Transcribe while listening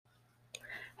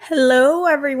Hello,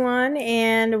 everyone,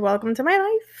 and welcome to my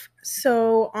life.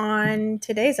 So, on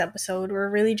today's episode, we're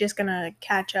really just gonna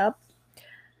catch up.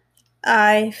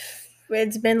 I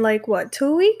it's been like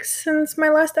 2 weeks since my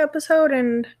last episode,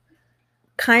 and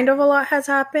kind of a lot has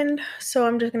happened. So,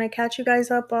 I'm just gonna catch you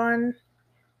guys up on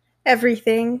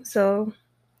everything. So,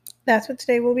 that's what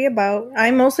today will be about.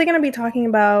 I'm mostly gonna be talking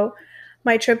about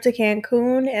my trip to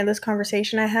Cancun and this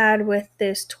conversation I had with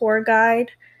this tour guide.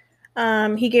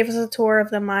 He gave us a tour of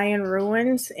the Mayan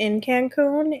ruins in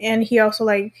Cancun, and he also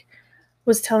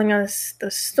was telling us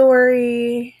the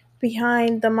story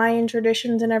behind the Mayan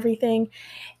traditions and everything.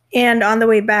 And on the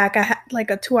way back, I had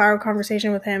like a 2 hour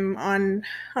conversation with him on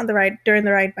the ride during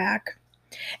the ride back.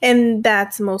 And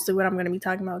that's mostly what I'm going to be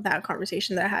talking about, that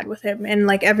conversation that I had with him and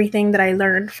like everything that I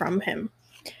learned from him.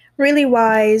 Really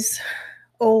wise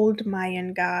old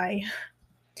Mayan guy.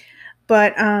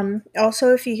 But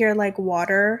also, if you hear like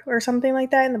water or something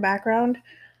like that in the background,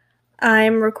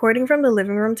 I'm recording from the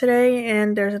living room today,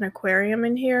 and there's an aquarium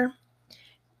in here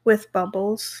with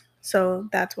bubbles. So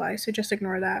that's why. So just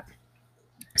ignore that.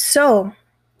 So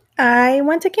I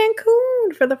went to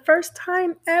Cancun for the first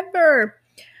time ever.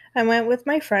 I went with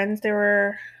my friends. There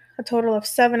were a total of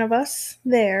 7 of us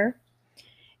there.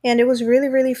 And it was really,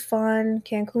 really fun.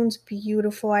 Cancun's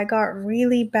beautiful. I got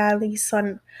really badly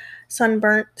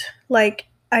sunburnt. Like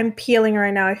I'm peeling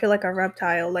right now. I feel like a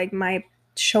reptile. Like my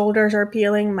shoulders are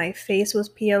peeling, my face was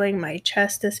peeling, my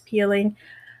chest is peeling.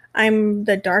 I'm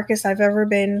the darkest I've ever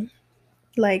been.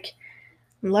 Like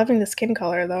I'm loving the skin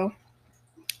color though.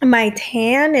 My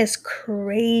tan is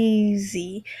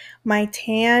crazy. My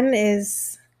tan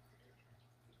is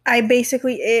I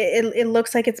basically it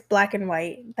looks like it's black and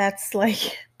white. That's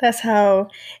like that's how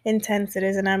intense it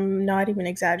is, and I'm not even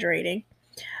exaggerating.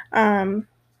 Um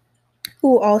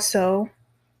also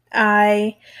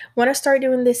I want to start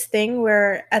doing this thing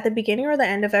where at the beginning or the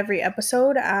end of every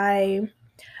episode I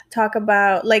talk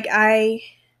about like I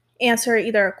answer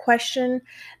either a question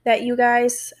that you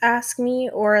guys ask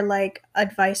me or like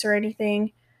advice or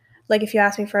anything. Like if you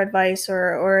ask me for advice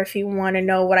or if you want to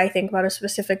know what I think about a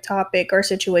specific topic or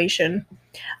situation.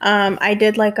 I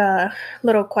did like a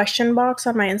little question box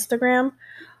on my Instagram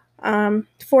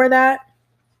for that.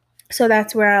 So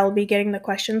that's where I'll be getting the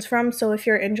questions from. So if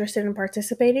you're interested in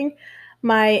participating,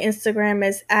 my Instagram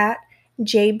is at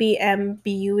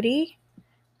JBMBeauty,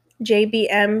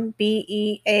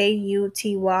 JBMBeauty.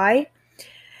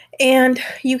 And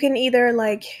you can either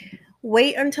like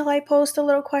wait until I post a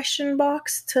little question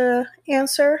box to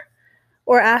answer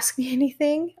or ask me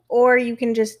anything, or you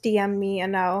can just DM me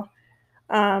and I'll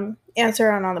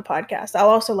answer on the podcast. I'll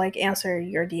also like answer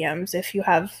your DMs if you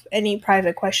have any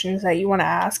private questions that you want to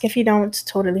ask. If you don't, it's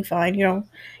totally fine. You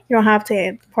don't have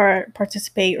to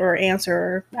participate or answer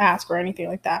or ask or anything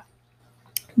like that.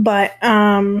 But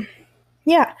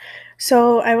yeah.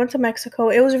 So I went to Mexico.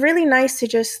 It was really nice to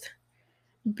just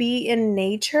be in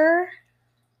nature.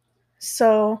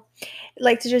 So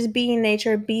like to just be in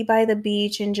nature, be by the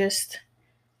beach and just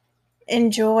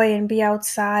enjoy and be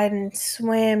outside and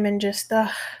swim and just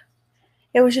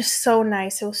it was just so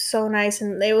nice. It was so nice,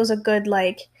 and it was a good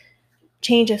like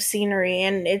change of scenery.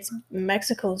 And it's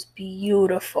Mexico's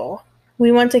beautiful.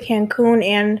 We went to Cancun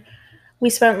and we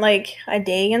spent like a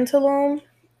day in Tulum.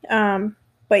 Um,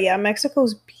 but yeah,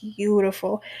 Mexico's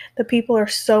beautiful. The people are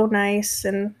so nice,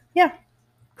 and yeah.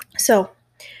 So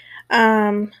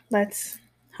let's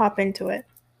hop into it.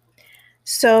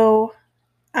 So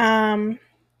um,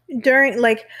 during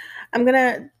like I'm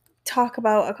gonna talk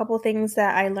about a couple things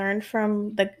that I learned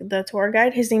from the tour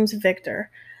guide. His name's Victor.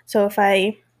 So if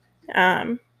I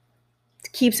um,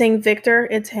 keep saying Victor,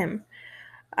 it's him.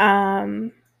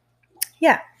 Um,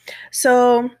 yeah.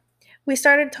 So we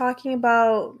started talking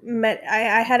about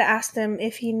I had asked him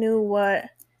if he knew what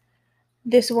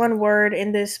this one word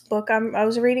in this book I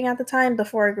was reading at the time, the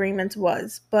Four Agreements,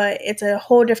 was, but it's a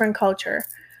whole different culture.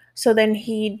 So then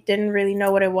he didn't really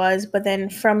know what it was. But then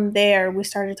from there, we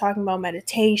started talking about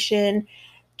meditation.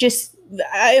 Just,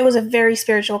 it was a very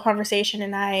spiritual conversation,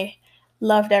 and I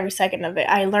loved every second of it.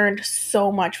 I learned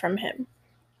so much from him.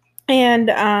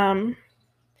 And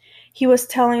he was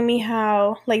telling me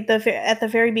how, like, at the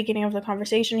very beginning of the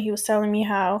conversation, he was telling me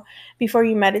how before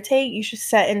you meditate, you should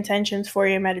set intentions for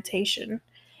your meditation.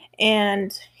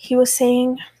 And he was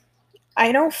saying,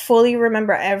 I don't fully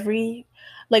remember every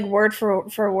like word for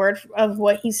word of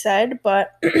what he said,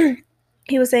 but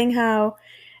he was saying how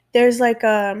there's like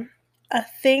a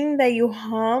thing that you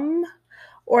hum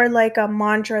or like a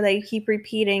mantra that you keep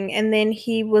repeating, and then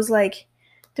he was like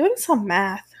doing some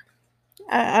math.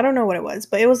 I don't know what it was,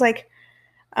 but it was like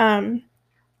um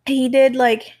he did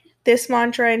like this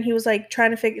mantra, and he was like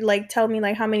trying to figure, like, tell me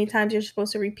like how many times you're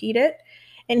supposed to repeat it,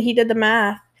 and he did the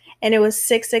math, and it was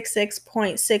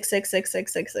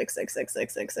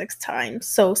 666.66666666666 times.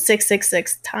 So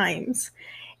 666 times.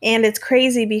 And it's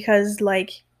crazy because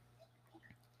like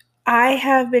I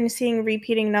have been seeing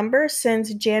repeating numbers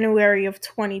since January of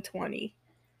 2020.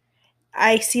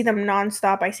 I see them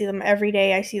nonstop. I see them every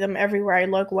day. I see them everywhere I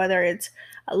look, whether it's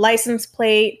a license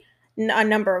plate, a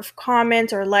number of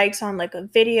comments or likes on like a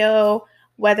video,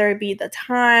 whether it be the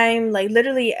time, like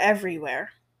literally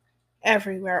everywhere,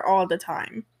 everywhere, all the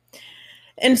time.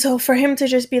 And so for him to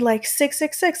just be like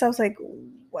 666, I was like,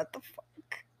 what the fuck?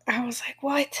 I was like,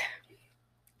 what?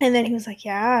 And then he was like,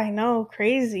 yeah, I know,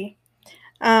 crazy.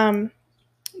 Um,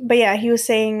 but yeah, he was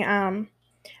saying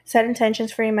set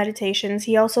intentions for your meditations.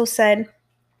 He also said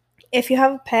if you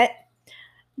have a pet,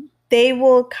 they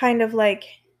will kind of like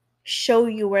show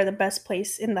you where the best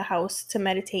place in the house to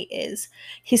meditate is.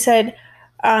 He said,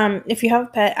 if you have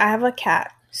a pet, I have a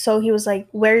cat. So he was like,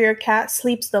 where your cat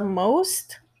sleeps the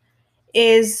most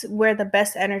is where the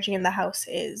best energy in the house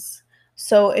is.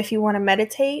 So if you want to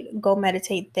meditate, go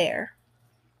meditate there.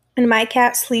 And my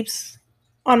cat sleeps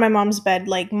on my mom's bed,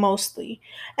 like mostly.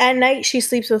 At night, she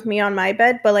sleeps with me on my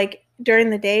bed, but like during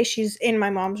the day, she's in my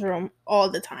mom's room all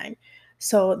the time.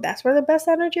 So that's where the best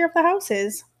energy of the house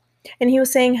is. And he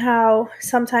was saying how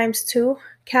sometimes too,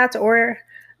 cats or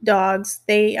dogs,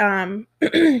 they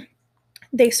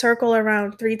circle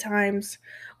around 3 times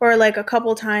or like a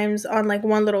couple times on like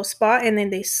one little spot and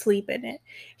then they sleep in it.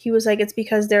 He was like it's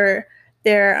because they're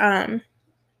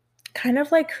kind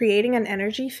of like creating an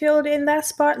energy field in that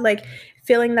spot, like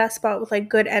filling that spot with like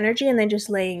good energy and then just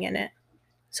laying in it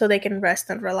so they can rest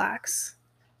and relax.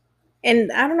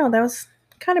 And I don't know, that was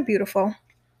kind of beautiful.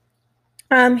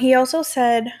 He also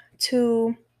said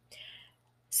to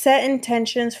set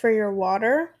intentions for your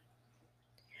water.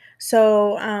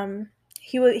 So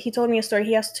he told me a story.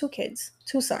 He has 2 kids,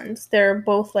 2 sons. They're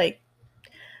both like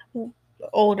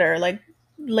older, like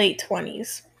late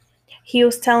 20s. He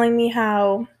was telling me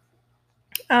how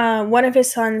one of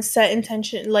his sons set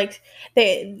intention, like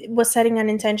they was setting an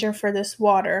intention for this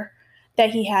water that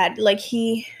he had. Like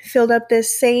he filled up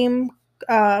this same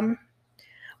um,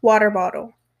 water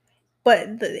bottle, but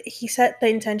he set the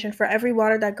intention for every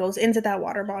water that goes into that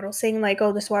water bottle, saying like,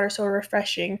 "Oh, this water is so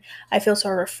refreshing. I feel so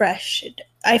refreshed.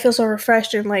 I feel so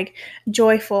refreshed and like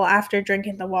joyful after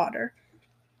drinking the water."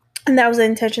 And that was the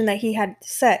intention that he had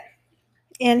set.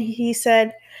 And he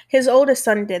said his oldest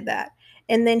son did that,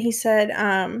 and then he said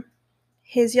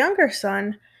his younger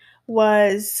son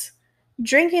was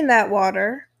drinking that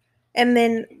water. And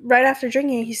then right after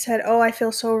drinking it, he said, "Oh, I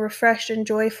feel so refreshed and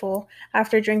joyful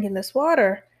after drinking this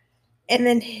water." And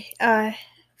then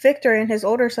Victor and his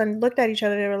older son looked at each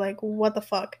other. They were like, "What the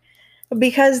fuck?"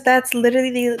 Because that's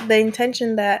literally the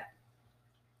intention that.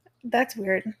 That's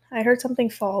weird. I heard something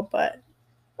fall, but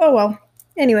oh well.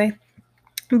 Anyway,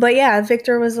 but yeah,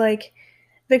 Victor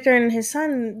and his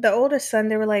son, the oldest son,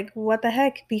 they were like, "What the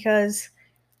heck?" Because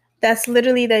that's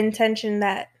literally the intention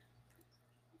that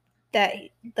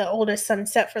the oldest son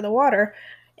set for the water,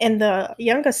 and the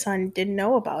youngest son didn't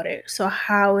know about it. So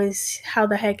how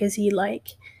the heck is he like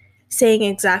saying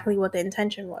exactly what the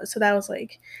intention was? So that was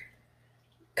like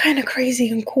kind of crazy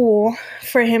and cool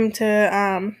for him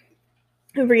to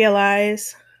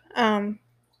realize, um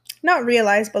not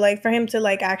realize, but like for him to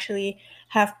like actually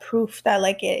have proof that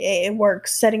like it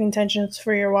works, setting intentions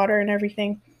for your water and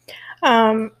everything.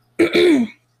 um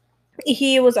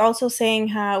he was also saying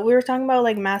how we were talking about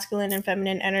like masculine and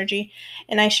feminine energy,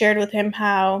 and I shared with him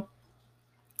how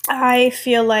I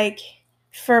feel like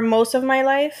for most of my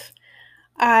life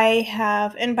I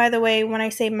have, and by the way, when I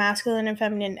say masculine and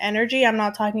feminine energy, I'm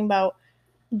not talking about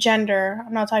gender.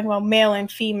 I'm not talking about male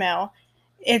and female.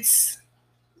 It's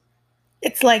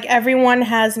it's like everyone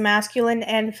has masculine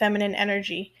and feminine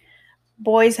energy.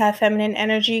 Boys have feminine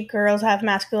energy, girls have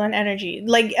masculine energy.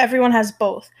 Like everyone has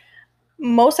both.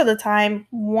 Most of the time,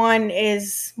 one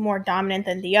is more dominant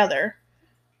than the other.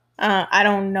 I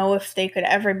don't know if they could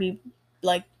ever be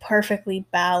like perfectly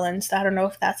balanced. I don't know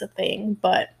if that's a thing,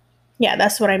 but yeah,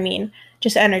 that's what I mean.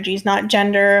 Just energies, not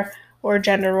gender or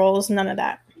gender roles, none of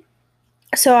that.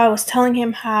 So I was telling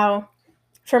him how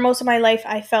for most of my life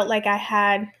I felt like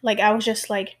I was just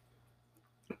like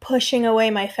pushing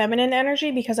away my feminine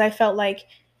energy because I felt like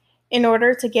in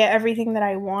order to get everything that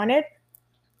I wanted,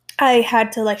 I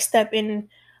had to like step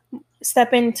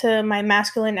into my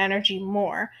masculine energy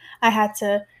more. I had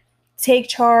to take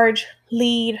charge,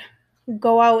 lead,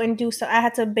 go out and do so. I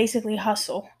had to basically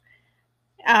hustle.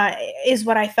 Is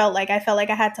what I felt like. I felt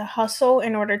like I had to hustle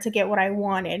in order to get what I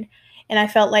wanted, and I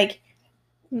felt like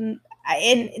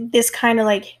and this kind of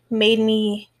like made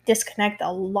me disconnect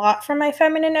a lot from my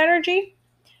feminine energy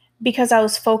because I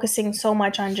was focusing so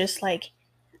much on just like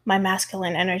my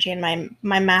masculine energy and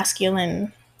my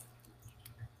masculine.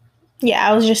 Yeah,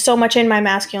 I was just so much in my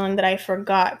masculine that I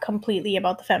forgot completely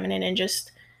about the feminine and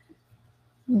just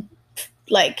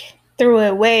like threw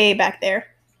it way back there.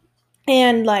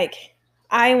 And like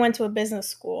I went to a business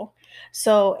school,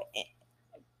 so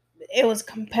it was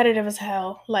competitive as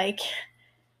hell. Like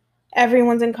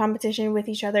everyone's in competition with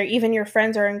each other. Even your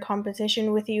friends are in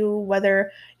competition with you,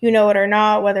 whether you know it or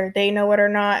not, whether they know it or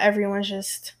not. Everyone's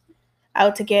just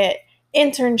out to get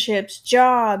internships,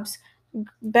 jobs,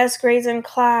 best grades in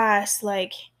class,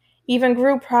 like even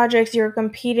group projects, you're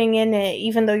competing in it,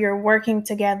 even though you're working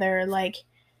together. Like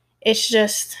it's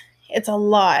just, it's a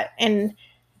lot. And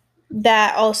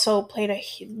that also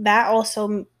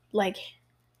like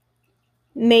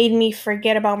made me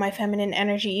forget about my feminine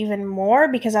energy even more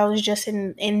because I was just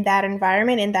in that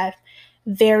environment, in that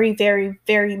very very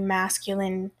very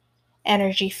masculine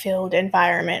energy filled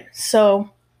environment. So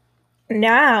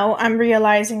now I'm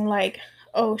realizing like,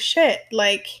 oh shit,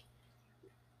 like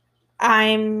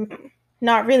I'm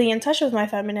not really in touch with my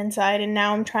feminine side, and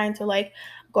now I'm trying to like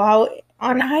go out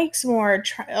on hikes more,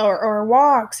 or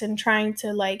walks, and trying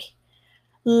to like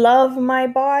love my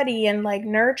body and like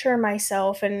nurture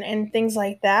myself and things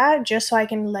like that, just so I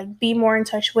can like be more in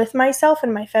touch with myself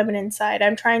and my feminine side.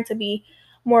 I'm trying to be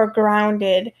more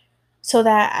grounded so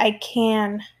that I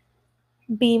can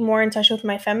be more in touch with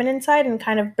my feminine side and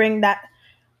kind of bring that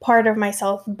part of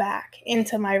myself back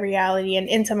into my reality and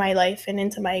into my life and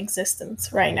into my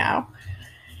existence right now.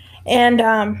 And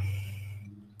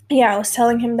yeah, I was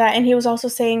telling him that, and he was also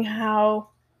saying how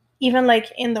even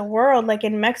like in the world, like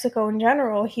in Mexico in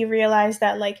general, he realized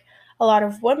that like a lot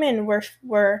of women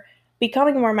were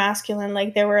becoming more masculine.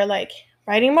 Like they were like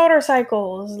riding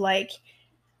motorcycles, like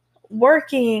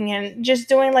working and just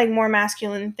doing like more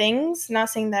masculine things. Not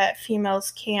saying that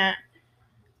females can't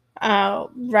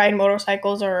ride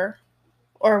motorcycles or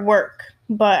work,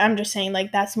 but I'm just saying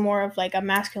like that's more of like a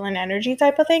masculine energy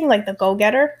type of thing, like the go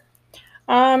getter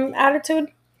attitude.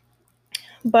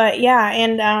 But yeah,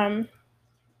 and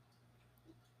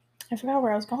I forgot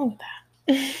where I was going with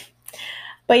that.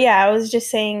 But yeah, I was just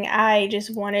saying I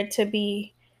just wanted to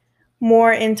be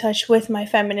more in touch with my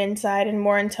feminine side and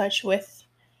more in touch with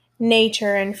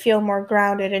nature and feel more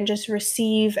grounded and just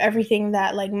receive everything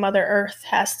that like Mother Earth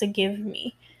has to give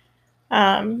me.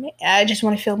 I just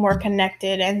want to feel more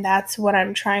connected, and that's what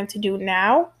I'm trying to do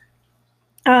now.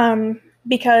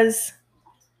 Because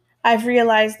I've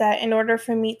realized that in order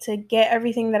for me to get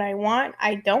everything that I want,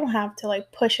 I don't have to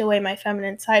like push away my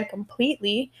feminine side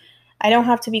completely. I don't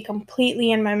have to be completely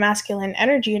in my masculine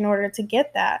energy in order to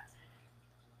get that.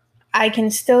 I can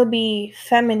still be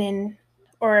feminine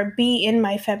or be in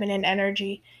my feminine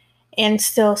energy and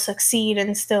still succeed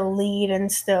and still lead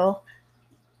and still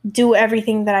do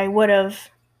everything that I would have,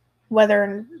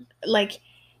 whether like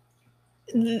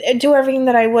do everything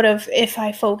that I would have if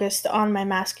I focused on my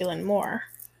masculine more.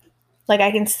 Like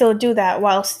I can still do that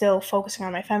while still focusing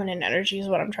on my feminine energy is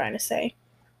what I'm trying to say.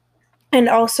 And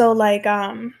also like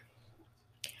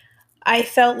I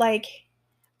felt like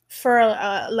for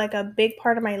like a big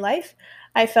part of my life,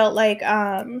 I felt like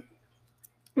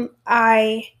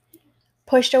I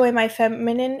pushed away my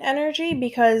feminine energy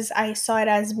because I saw it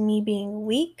as me being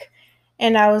weak,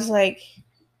 and I was like,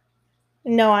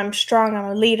 no, I'm strong, I'm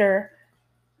a leader.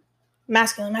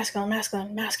 Masculine, masculine,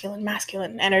 masculine, masculine,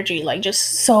 masculine energy, like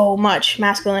just so much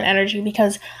masculine energy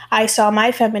because I saw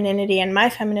my femininity and my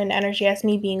feminine energy as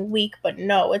me being weak, but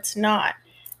no, it's not.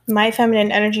 My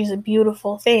feminine energy is a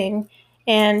beautiful thing,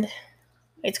 and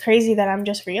it's crazy that I'm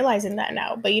just realizing that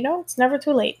now, but you know, it's never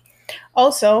too late.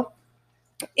 Also,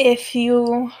 if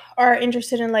you are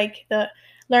interested in like the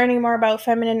learning more about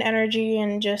feminine energy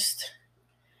and just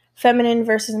feminine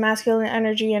versus masculine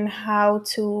energy and how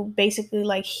to basically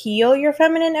like heal your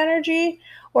feminine energy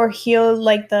or heal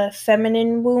like the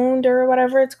feminine wound or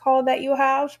whatever it's called that you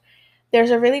have, there's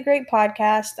a really great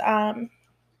podcast.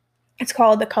 It's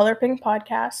called the Color Pink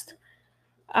Podcast.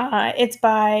 It's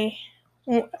by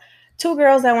two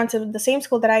girls that went to the same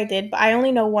school that I did, but I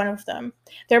only know one of them.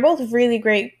 They're both really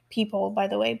great people, by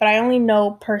the way, but I only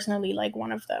know personally like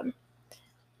one of them.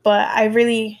 But I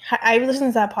listen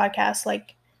to that podcast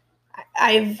like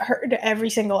I've heard every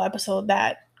single episode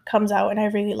that comes out, and I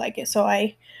really like it. So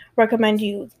I recommend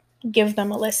you give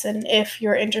them a listen if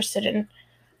you're interested in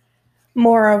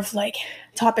more of like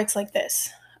topics like this.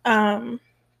 Um,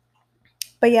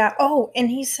 but yeah, oh, and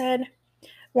he said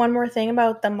one more thing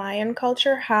about the Mayan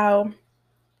culture, how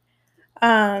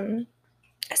um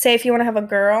say if you want to have a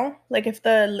girl, like if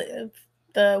the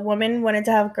woman wanted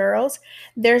to have girls,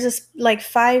 there's this like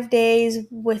 5 days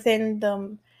within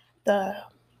the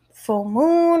full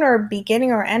moon or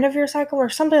beginning or end of your cycle or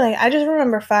something like. I just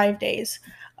remember 5 days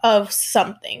of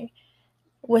something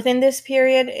within this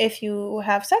period. If you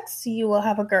have sex, you will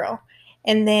have a girl,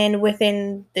 and then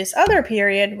within this other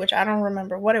period, which I don't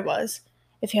remember what it was,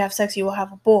 if you have sex, you will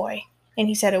have a boy. And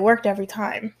he said it worked every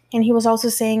time. And he was also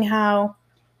saying how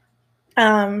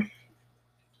um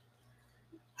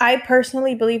I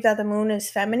personally believe that the moon is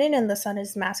feminine and the sun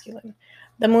is masculine.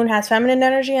 The moon has feminine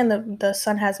energy and the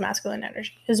sun has masculine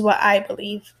energy, is what I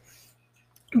believe.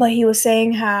 But he was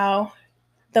saying how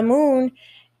the moon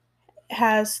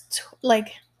has,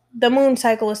 like, the moon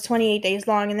cycle is 28 days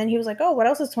long. And then he was like, oh, what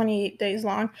else is 28 days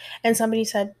long? And somebody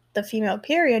said the female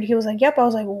period. He was like, yep. I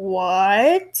was like,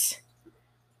 what?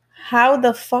 How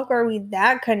the fuck are we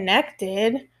that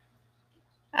connected?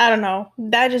 I don't know.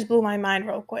 That just blew my mind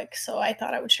real quick. So I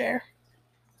thought I would share.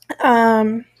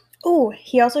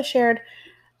 He also shared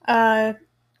a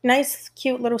nice,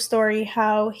 cute little story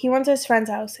how he went to his friend's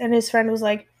house and his friend was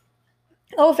like,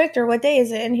 oh, Victor, what day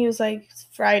is it? And he was like, it's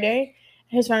Friday.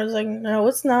 And his friend was like, no,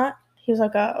 it's not. He was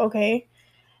like, okay.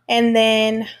 And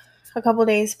then a couple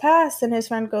days passed and his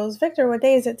friend goes, Victor, what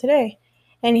day is it today?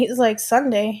 And he's like,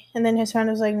 Sunday. And then his friend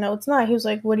was like, no, it's not. He was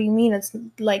like, what do you mean? It's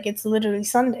like, it's literally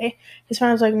Sunday. His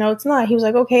friend was like, no, it's not. He was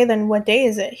like, okay, then what day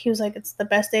is it? He was like, it's the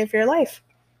best day of your life.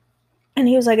 And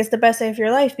he was like, it's the best day of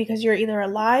your life because you're either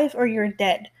alive or you're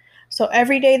dead. So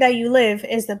every day that you live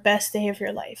is the best day of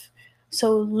your life.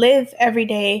 So live every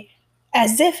day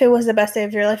as if it was the best day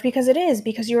of your life, because it is,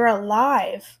 because you're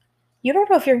alive. You don't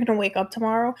know if you're going to wake up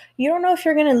tomorrow. You don't know if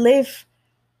you're going to live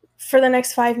for the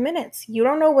next 5 minutes. You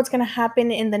don't know what's going to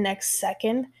happen in the next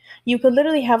second. You could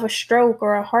literally have a stroke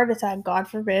or a heart attack, God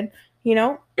forbid,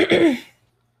 and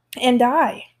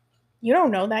die. You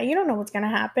don't know that. You don't know what's going to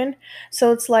happen.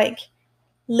 So it's like,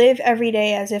 live every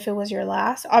day as if it was your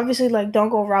last. Obviously, like, don't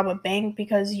go rob a bank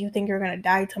because you think you're going to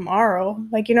die tomorrow.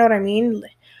 Like, you know what I mean?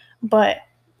 But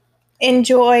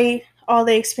enjoy all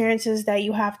the experiences that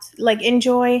you have to, like,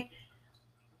 enjoy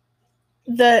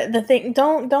the thing.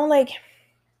 Don't like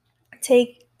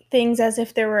take things as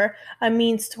if there were a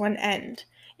means to an end.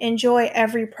 Enjoy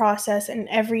every process and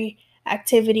every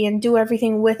activity and do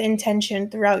everything with intention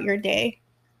throughout your day.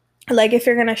 Like, if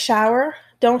you're going to shower,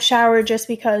 don't shower just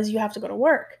because you have to go to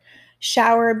work.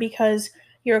 Shower because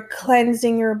you're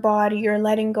cleansing your body, you're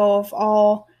letting go of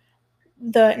all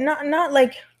the, not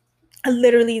like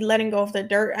literally letting go of the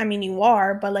dirt. I mean, you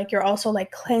are, but like you're also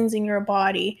like cleansing your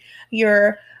body.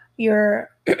 You're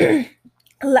when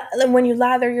you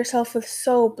lather yourself with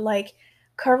soap, like,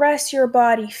 caress your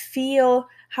body, feel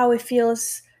how it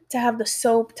feels to have the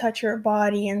soap touch your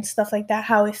body and stuff like that,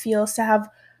 how it feels to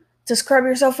scrub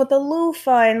yourself with a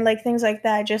loofah and like things like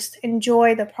that. Just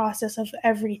enjoy the process of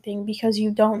everything because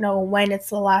you don't know when it's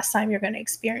the last time you're going to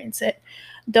experience it.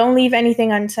 Don't leave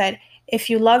anything unsaid. If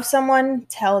you love someone,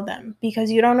 tell them,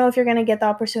 because you don't know if you're going to get the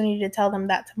opportunity to tell them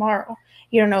that tomorrow.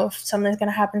 You don't know if something's going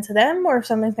to happen to them or if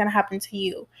something's going to happen to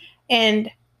you.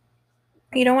 And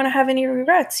you don't want to have any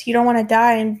regrets. You don't want to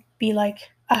die and be like,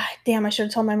 damn, I should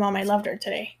have told my mom I loved her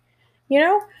today. You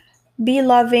know? Be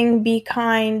loving, be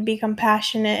kind, be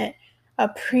compassionate,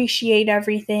 appreciate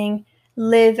everything,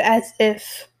 live as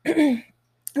if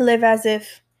live as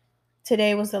if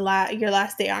today was your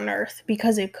last day on earth,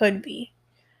 because it could be.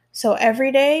 So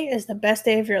every day is the best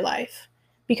day of your life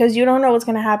because you don't know what's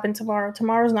going to happen tomorrow.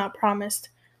 Tomorrow's not promised.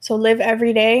 So live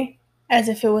every day as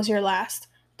if it was your last.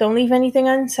 Don't leave anything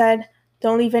unsaid.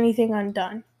 Don't leave anything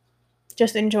undone.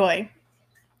 Just enjoy.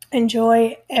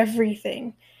 Enjoy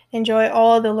everything. Enjoy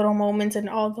all the little moments and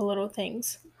all the little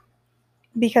things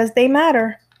because they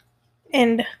matter.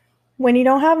 And when you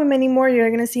don't have them anymore, you're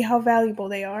going to see how valuable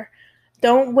they are.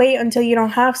 Don't wait until you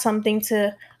don't have something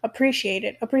to appreciate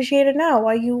it. Appreciate it now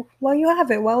while you have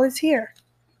it, while it's here.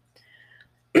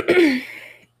 Okay.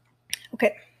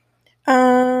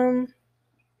 I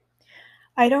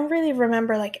don't really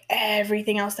remember like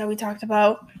everything else that we talked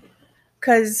about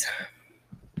because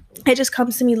it just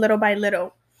comes to me little by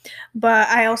little. But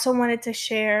I also wanted to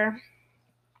share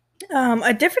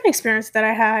a different experience that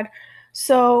I had.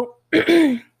 So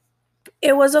it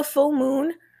was a full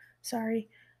moon. Sorry.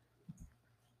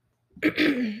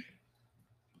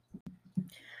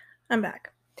 I'm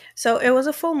back. So it was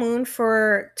a full moon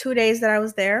for 2 days that I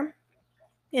was there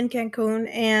in Cancun.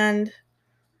 And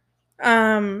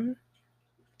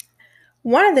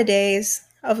one of the days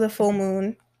of the full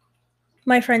moon,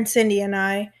 my friend Cindy and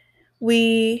I,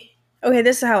 okay,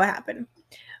 this is how it happened.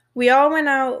 We all went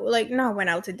out, like, not went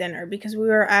out to dinner because we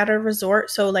were at a resort.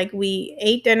 So, like, we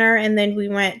ate dinner and then we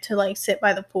went to, like, sit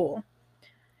by the pool.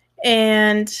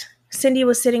 And Cindy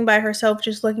was sitting by herself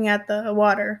just looking at the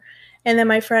water. And then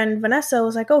my friend Vanessa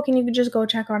was like, oh, can you just go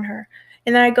check on her?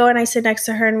 And then I go and I sit next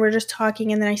to her and we're just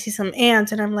talking. And then I see some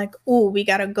ants and I'm like, ooh, we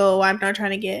gotta go. I'm not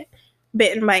trying to get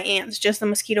bitten by ants, just the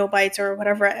mosquito bites or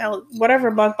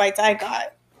whatever bug bites I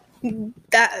got.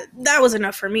 That was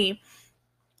enough for me.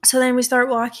 So then we start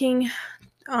walking,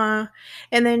 and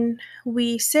then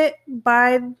we sit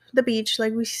by the beach,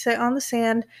 like we sit on the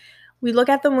sand. We look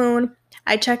at the moon.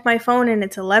 I check my phone and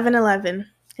it's 11:11,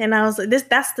 and I was like,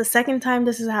 That's the second time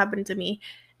this has happened to me.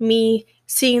 Me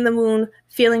seeing the moon,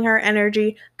 feeling her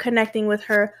energy, connecting with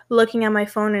her, looking at my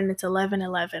phone, and it's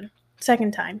 11:11.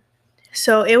 Second time.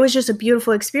 So it was just a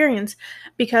beautiful experience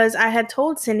because I had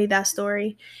told Cindy that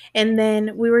story, and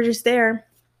then we were just there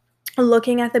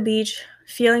looking at the beach,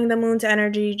 feeling the moon's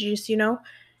energy, just,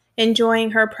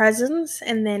 enjoying her presence.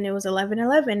 And then it was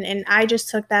 11:11, and I just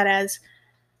took that as,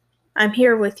 I'm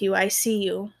here with you. I see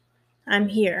you. I'm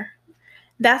here.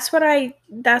 That's what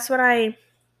I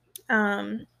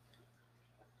um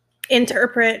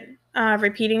interpret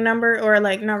repeating number, or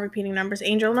like not repeating numbers,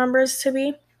 angel numbers to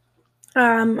be.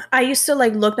 I used to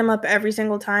like look them up every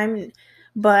single time,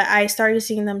 but I started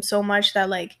seeing them so much that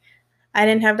like I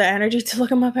didn't have the energy to look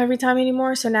them up every time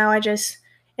anymore. So now I just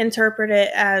interpret it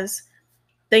as,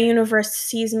 the universe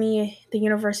sees me, the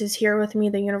universe is here with me,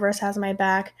 the universe has my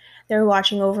back. They're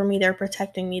watching over me, they're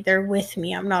protecting me, they're with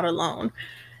me. I'm not alone.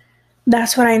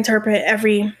 That's what I interpret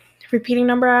every repeating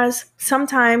number as.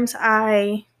 Sometimes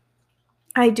I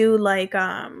do like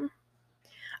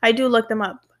I do look them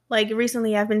up. Like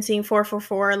recently I've been seeing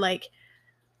 444 like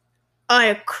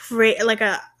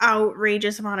a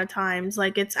outrageous amount of times.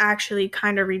 Like it's actually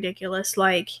kind of ridiculous.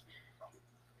 Like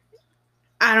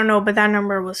I don't know, but that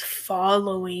number was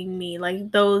following me.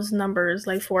 Like those numbers,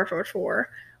 like 444,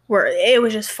 it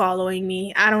was just following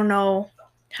me. I don't know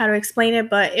how to explain it,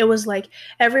 but it was like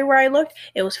everywhere I looked,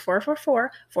 it was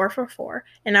 444, 444,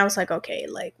 and I was like, okay,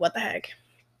 like what the heck?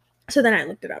 So then I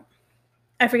looked it up.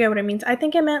 I forget what it means. I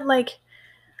think it meant like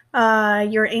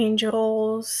your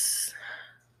angels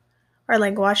are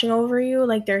like watching over you,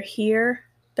 like they're here,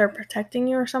 they're protecting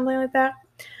you or something like that.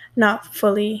 Not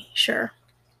fully sure.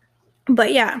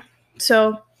 But yeah.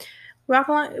 So walk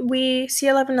along, we see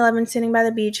 11:11 sitting by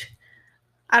the beach.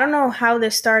 I don't know how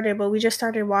this started, but we just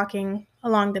started walking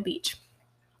along the beach.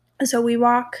 So we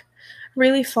walk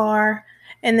really far,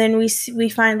 and then we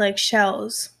find like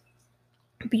shells,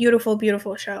 beautiful,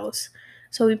 beautiful shells.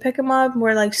 So we pick them up.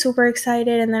 We're like super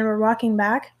excited, and then we're walking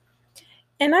back,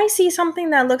 and I see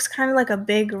something that looks kind of like a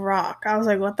big rock. I was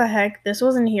like, "What the heck? This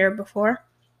wasn't here before."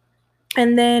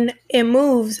 And then it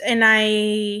moves, and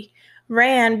I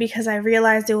ran because I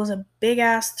realized it was a big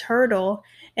ass turtle,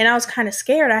 and I was kind of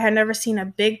scared. I had never seen a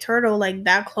big turtle like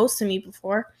that close to me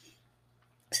before.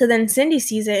 So then Cindy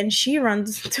sees it and she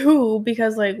runs too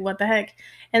because like what the heck?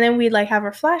 And then we like have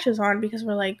our flashes on because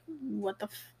we're like,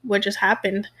 what just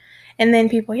happened? And then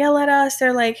people yell at us.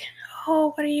 They're like,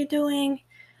 "Oh, what are you doing?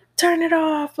 Turn it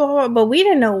off!" But we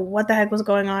didn't know what the heck was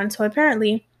going on. So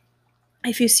apparently,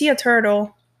 if you see a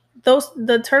turtle,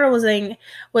 the turtle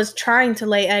was trying to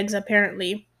lay eggs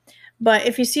apparently. But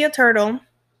if you see a turtle,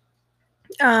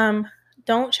 um,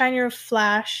 don't shine your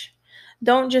flash.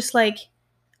 Don't just like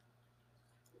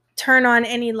turn on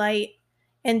any light,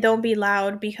 and don't be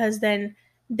loud because then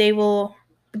they will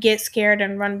get scared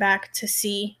and run back to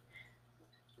sea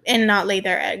and not lay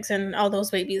their eggs, and all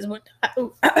those babies would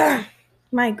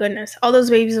my goodness, all those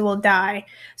babies will die.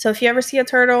 So if you ever see a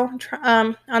turtle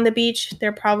on the beach,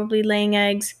 they're probably laying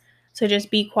eggs. So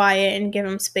just be quiet and give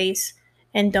them space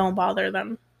and don't bother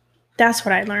them. That's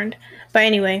what I learned. But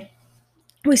anyway,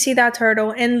 we see that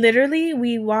turtle, and literally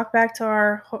we walk back to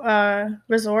our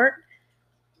resort,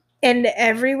 and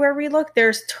everywhere we look,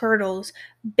 there's turtles,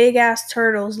 big ass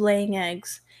turtles laying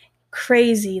eggs.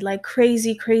 Crazy, like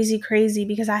crazy, crazy, crazy,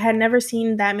 because I had never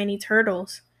seen that many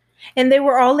turtles. And they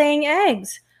were all laying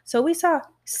eggs. So we saw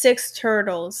six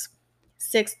turtles.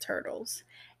 Six turtles.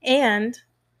 And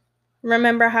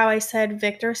remember how I said,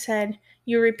 Victor said,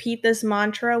 you repeat this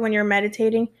mantra when you're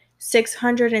meditating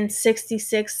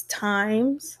 666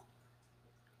 times?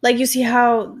 Like, you see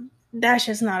how that's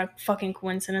just not a fucking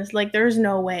coincidence. Like, there's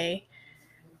no way.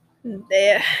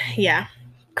 Yeah,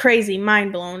 crazy,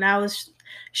 mind blown. I was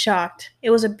shocked. It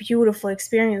was a beautiful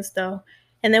experience though.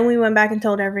 And then we went back and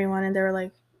told everyone, and they were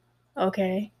like,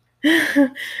 okay.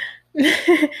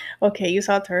 Okay, you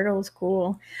saw turtles,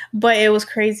 cool. But it was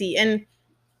crazy. And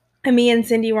me and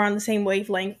Cindy were on the same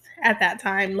wavelength at that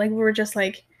time. Like we were just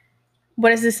like, what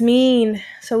does this mean?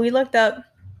 So we looked up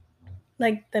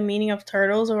like the meaning of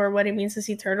turtles or what it means to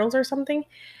see turtles or something.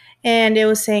 And it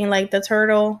was saying like the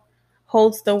turtle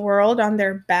holds the world on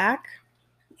their back,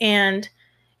 and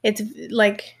it's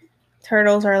like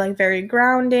turtles are like very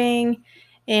grounding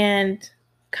and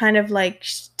kind of like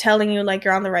telling you like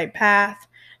you're on the right path,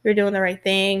 you're doing the right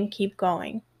thing, keep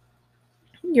going,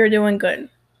 you're doing good,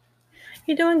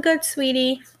 you're doing good,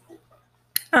 sweetie.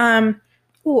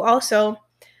 Also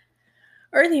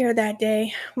earlier that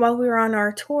day while we were on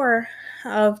our tour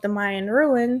of the Mayan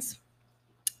ruins,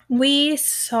 but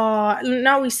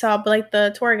like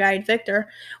the tour guide Victor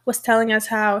was telling us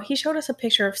how he showed us a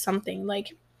picture of something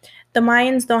like the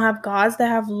Mayans don't have gods, they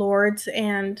have lords,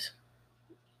 and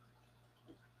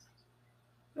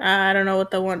I don't know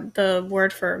what the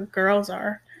word for girls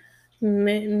are.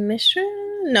 Mistress?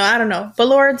 No, I don't know. But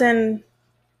lords and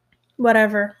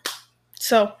whatever.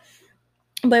 So,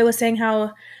 but it was saying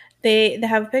how they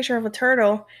have a picture of a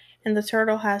turtle, and the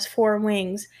turtle has four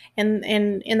wings. And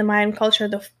in the Mayan culture,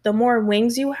 the more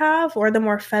wings you have or the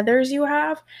more feathers you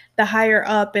have, the higher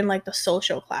up in like the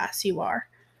social class you are,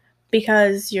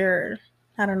 because you're,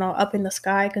 I don't know, up in the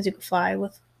sky because you can fly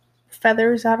with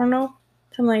feathers. I don't know,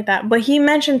 something like that. But he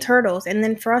mentioned turtles, and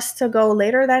then for us to go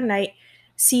later that night,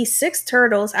 see six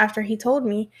turtles after he told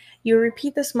me you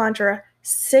repeat this mantra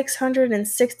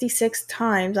 666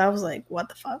 times. I was like, what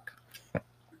the fuck?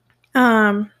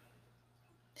 Um,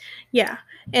 yeah.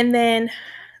 And then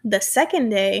the second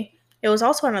day, it was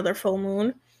also another full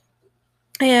moon,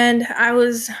 and I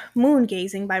was moon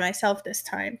gazing by myself this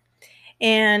time.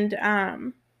 And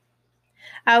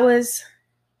I was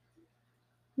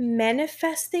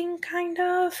manifesting kind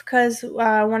of, because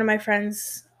one of my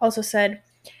friends also said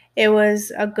it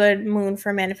was a good moon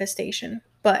for manifestation,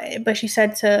 but she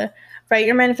said to write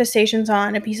your manifestations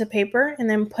on a piece of paper and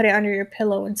then put it under your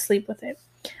pillow and sleep with it.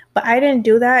 But I didn't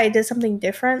do that. I did something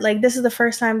different. Like, this is the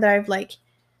first time that I've like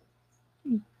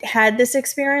had this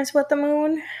experience with the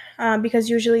moon, because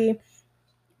usually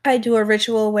I do a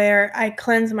ritual where I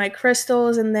cleanse my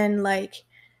crystals and then like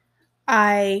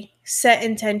I set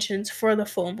intentions for the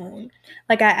full moon.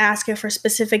 Like, I ask it for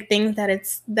specific things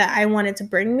that I wanted to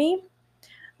bring me.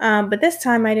 But this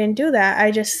time I didn't do that.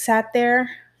 I just sat there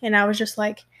and I was just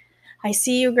like, I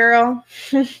see you, girl.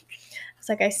 I was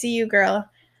like, I see you, girl.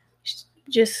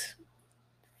 Just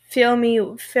fill me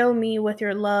with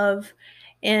your love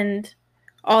and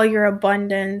all your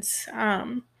abundance.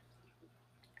 I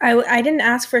didn't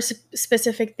ask for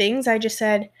specific things. I just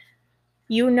said,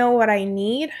 you know what I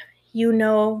need. You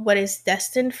know what is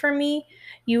destined for me.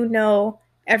 You know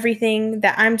everything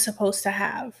that I'm supposed to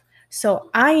have. So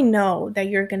I know that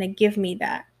you're going to give me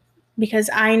that, because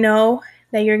I know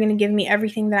that you're going to give me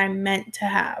everything that I'm meant to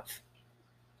have.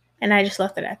 And I just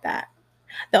left it at that.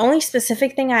 The only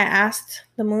specific thing I asked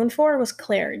the moon for was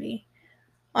clarity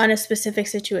on a specific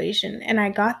situation. And I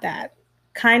got that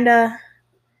kind of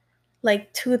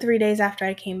like 2 or 3 days after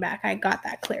I came back. I got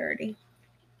that clarity.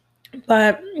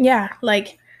 But yeah,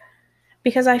 like,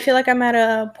 because I feel like I'm at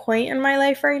a point in my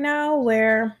life right now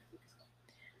where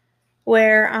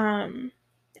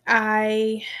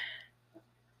I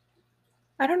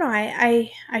I don't know,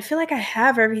 I feel like I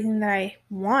have everything that I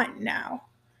want now.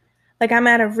 Like, I'm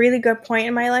at a really good point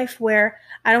in my life where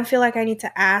I don't feel like I need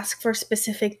to ask for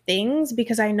specific things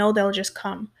because I know they'll just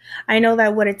come. I know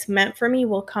that what it's meant for me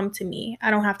will come to me.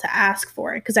 I don't have to ask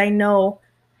for it because I know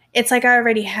it's like I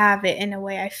already have it in a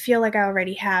way. I feel like I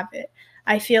already have it.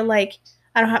 I feel like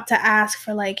I don't have to ask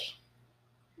for like,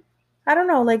 I don't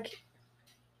know, like,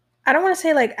 I don't want to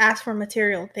say like ask for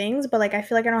material things, but like I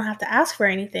feel like I don't have to ask for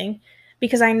anything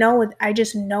because I know it, I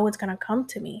just know it's going to come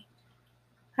to me.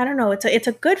 I don't know. It's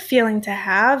a good feeling to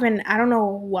have, and I don't know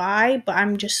why, but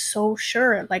I'm just so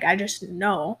sure. Like, I just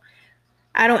know.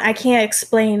 I can't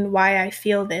explain why I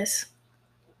feel this,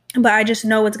 but I just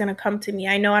know it's going to come to me.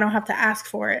 I know I don't have to ask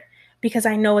for it because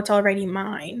I know it's already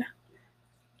mine.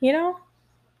 You know?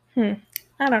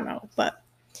 I don't know, but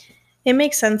it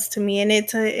makes sense to me, and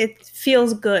it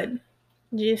feels good.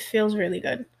 It feels really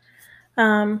good.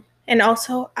 And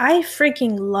also, I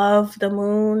freaking love the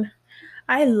moon.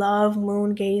 I love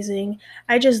moon gazing.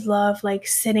 I just love like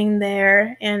sitting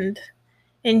there and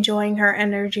enjoying her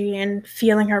energy and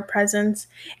feeling her presence.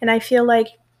 And I feel like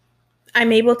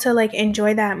I'm able to like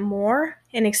enjoy that more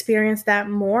and experience that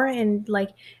more and like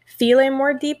feel it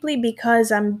more deeply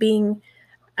because I'm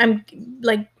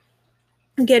like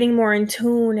getting more in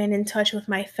tune and in touch with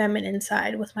my feminine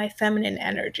side, with my feminine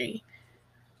energy.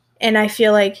 And I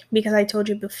feel like, because I told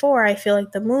you before, I feel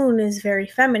like the moon is very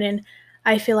feminine.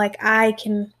 I feel like I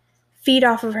can feed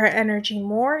off of her energy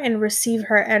more and receive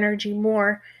her energy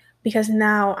more because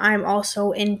now I'm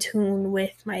also in tune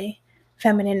with my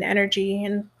feminine energy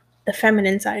and the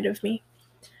feminine side of me.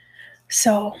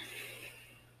 So,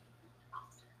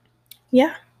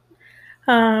 yeah.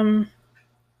 I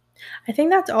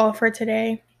think that's all for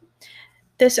today.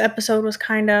 This episode was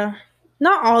kind of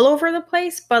not all over the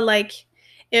place, but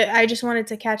I just wanted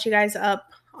to catch you guys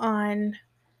up on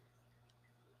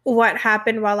what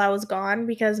happened while I was gone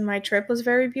because my trip was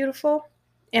very beautiful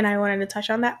and I wanted to touch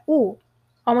on that. Ooh,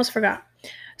 almost forgot.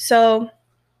 So,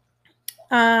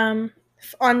 on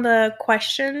the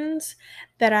questions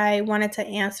that I wanted to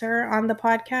answer on the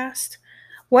podcast,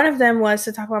 one of them was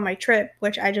to talk about my trip,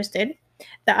 which I just did.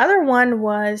 The other one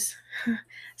was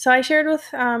so I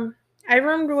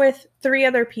roomed with 3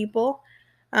 other people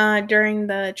during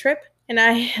the trip, and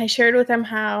I shared with them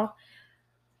how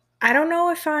I don't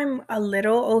know if I'm a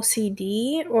little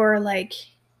OCD or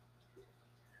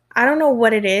I don't know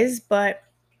what it is, but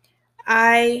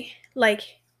I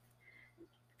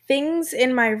things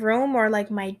in my room or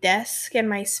my desk and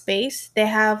my space, they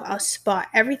have a spot.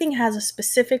 Everything has a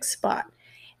specific spot.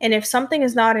 And if something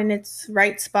is not in its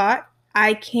right spot,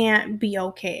 I can't be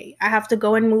okay. I have to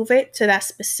go and move it to that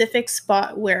specific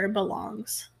spot where it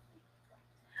belongs.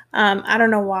 I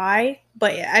don't know why,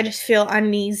 but I just feel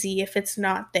uneasy if it's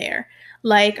not there.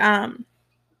 My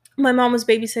mom was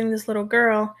babysitting this little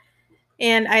girl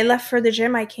and I left for the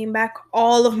gym. I came back,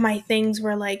 all of my things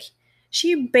were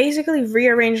she basically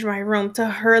rearranged my room to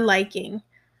her liking.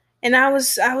 And I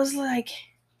was like,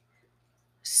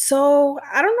 so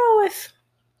I don't know if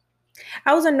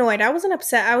I was annoyed. I wasn't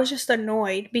upset. I was just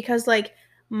annoyed because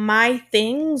my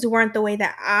things weren't the way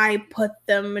that I put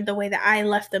them, the way that I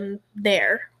left them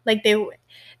there.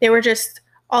 They were just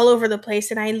all over the place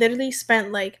and I literally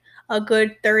spent a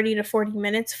good 30 to 40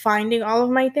 minutes finding all of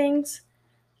my things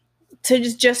to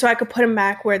just so I could put them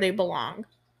back where they belong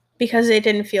because it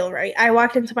didn't feel right. I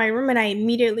walked into my room and I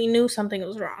immediately knew something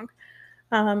was wrong.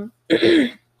 I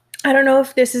don't know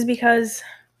if this is because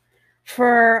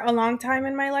for a long time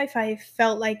in my life, I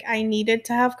felt like I needed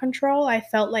to have control. I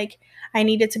felt like I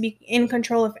needed to be in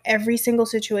control of every single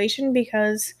situation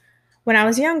because when I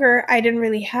was younger, I didn't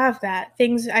really have that.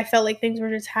 I felt like things were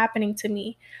just happening to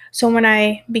me. So when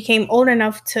I became old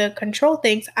enough to control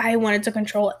things, I wanted to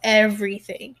control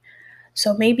everything.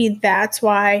 So maybe that's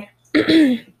why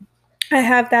I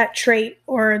have that trait,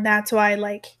 or that's why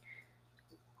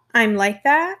I'm like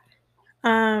that.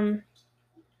 Um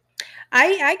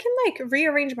I can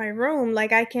rearrange my room,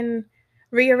 I can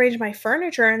rearrange my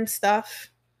furniture and stuff,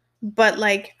 but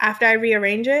after I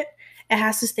rearrange it, it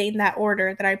has to stay in that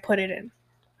order that I put it in.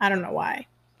 I don't know why,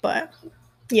 but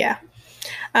yeah.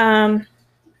 Um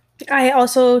I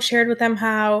also shared with them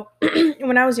how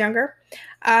when I was younger,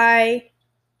 I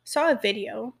saw a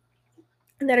video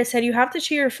that it said you have to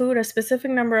chew your food a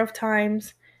specific number of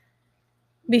times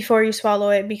before you swallow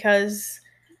it because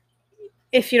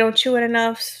if you don't chew it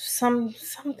enough,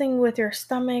 something with your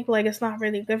stomach, it's not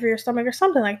really good for your stomach or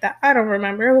something like that. I don't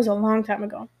remember. It was a long time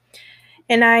ago.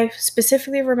 And I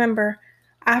specifically remember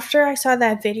after I saw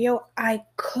that video, I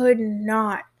could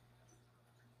not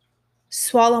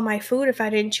swallow my food if I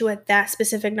didn't chew it that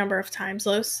specific number of times.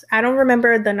 I don't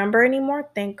remember the number anymore,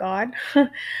 thank God.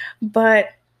 But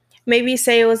maybe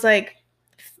say it was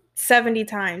 70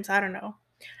 times. I don't know.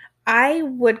 I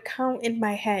would count in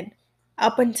my head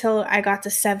up until I got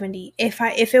to 70. If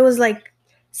it was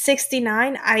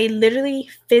 69, I literally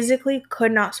physically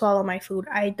could not swallow my food.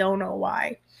 I don't know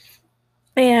why.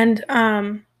 And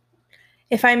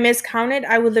if I miscounted,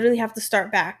 I would literally have to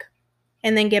start back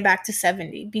and then get back to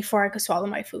 70 before I could swallow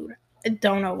my food. I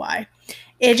don't know why.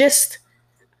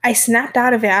 I snapped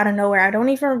out of it out of nowhere. I don't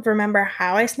even remember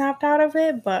how I snapped out of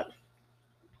it, but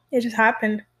it just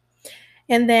happened.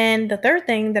 And then the third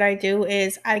thing that I do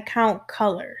is I count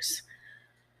colors.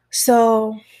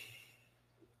 So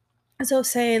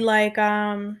say right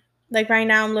now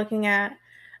I'm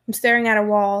staring at a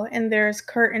wall and there's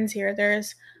curtains here.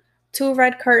 There's 2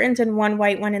 red curtains and 1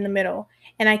 white one in the middle.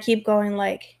 And I keep going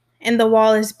and the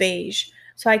wall is beige.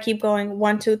 So I keep going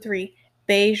 1, 2, 3,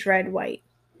 beige, red, white.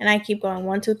 And I keep going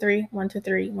 1, 2, 3, 1, 2,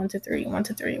 3, 1, 2, 3, 1,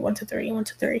 2, 3, 1, 2, 3, 1,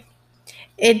 2, 3.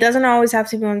 It doesn't always have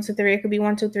to be 1, 2, 3. It could be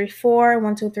 1, 2, 3, 4,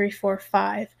 1, 2, 3, 4,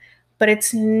 5. But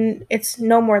it's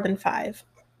no more than 5.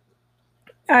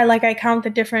 I count the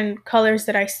different colors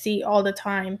that I see all the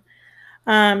time.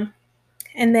 And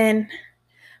then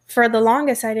for the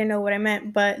longest, I didn't know what I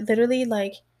meant, but literally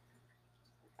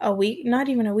a week, not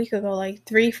even a week ago,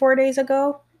 3, 4 days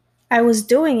ago, I was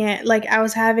doing it. I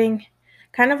was having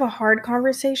kind of a hard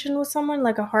conversation with someone,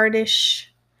 a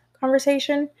hardish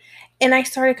conversation. And I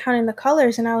started counting the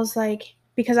colors and I was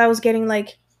because I was getting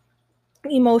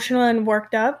emotional and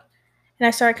worked up, and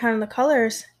I started counting the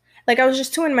colors. Like I was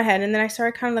just two in my head, and then I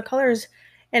started counting the colors,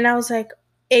 and I was like,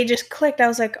 it just clicked. I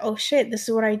was like, oh shit, this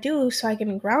is what I do, so I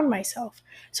can ground myself,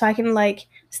 so I can like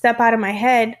step out of my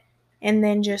head, and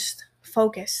then just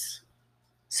focus.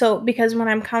 So because when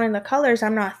I'm counting the colors,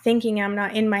 I'm not thinking, I'm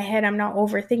not in my head, I'm not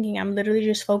overthinking. I'm literally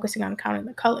just focusing on counting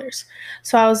the colors.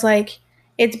 So I was like,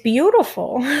 it's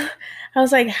beautiful. I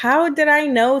was like, how did I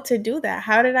know to do that?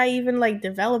 How did I even like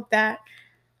develop that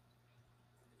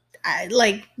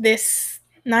like this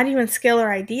not even skill or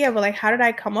idea, but like how did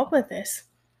I come up with this?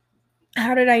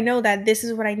 How did I know that this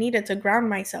is what I needed to ground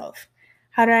myself?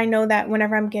 How did I know that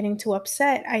whenever I'm getting too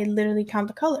upset, I literally count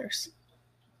the colors?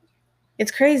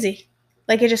 It's crazy.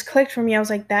 Like it just clicked for me. I was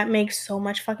like, that makes so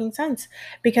much fucking sense.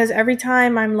 Because every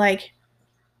time I'm like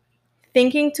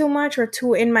thinking too much or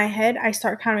too in my head, I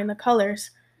start counting the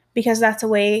colors because that's the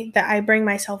way that I bring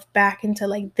myself back into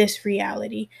like this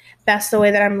reality. That's the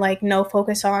way that I'm like, no,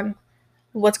 focus on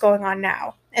what's going on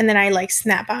now. And then I like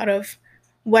snap out of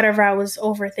whatever I was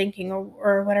overthinking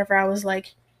or whatever I was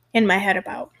like in my head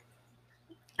about.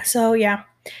 So yeah,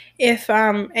 if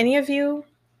any of you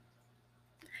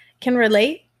can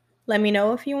relate, let me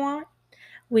know if you want.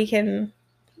 We can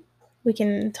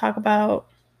talk about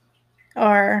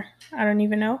our, I don't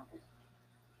even know,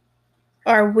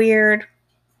 our weird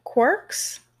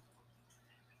quirks,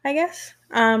 I guess.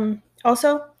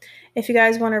 Also, if you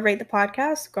guys want to rate the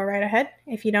podcast, go right ahead.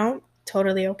 If you don't,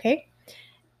 totally okay.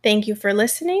 Thank you for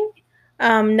listening.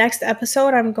 Next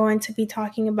episode, I'm going to be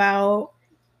talking about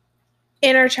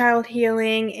inner child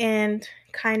healing and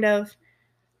kind of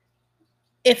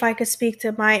if I could speak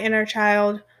to my inner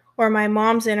child or my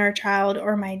mom's inner child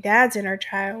or my dad's inner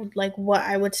child, like what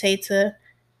I would say to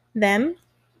them.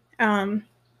 So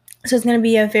it's going to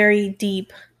be a very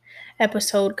deep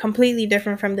episode, completely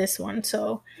different from this one.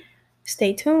 So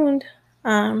stay tuned.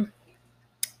 Um,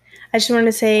 I just wanted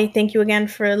to say thank you again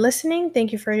for listening.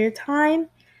 Thank you for your time.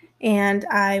 And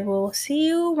I will see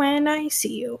you when I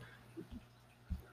see you.